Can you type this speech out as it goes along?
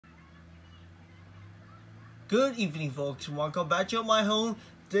Good evening, folks. Welcome back to my home.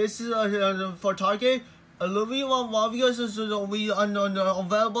 This is for Target. Olivia videos is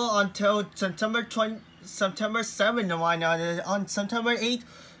available until September 7th right now. On September 8th,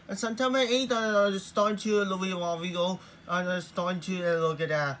 starting to Olivia video and starting to look at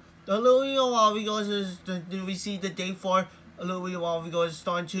that. Olivia videos is we see the date for Olivia videos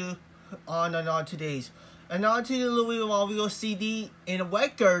starting to on today's. And now to the Olivia video CD in a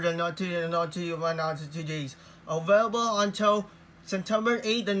record and not to right now to today's. Available until September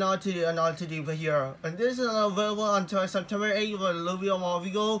 8th and not to the here. And this is available until September 8th for Olivia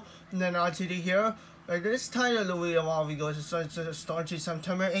video and then not to the here. And this time Olivia video is starting to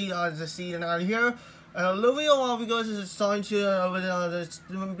September 8th as the CD and out here. And Olivia video is starting to this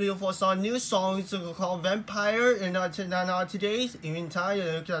beautiful song, new songs called Vampire and not today's. Even time,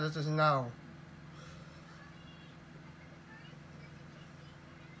 look at this now.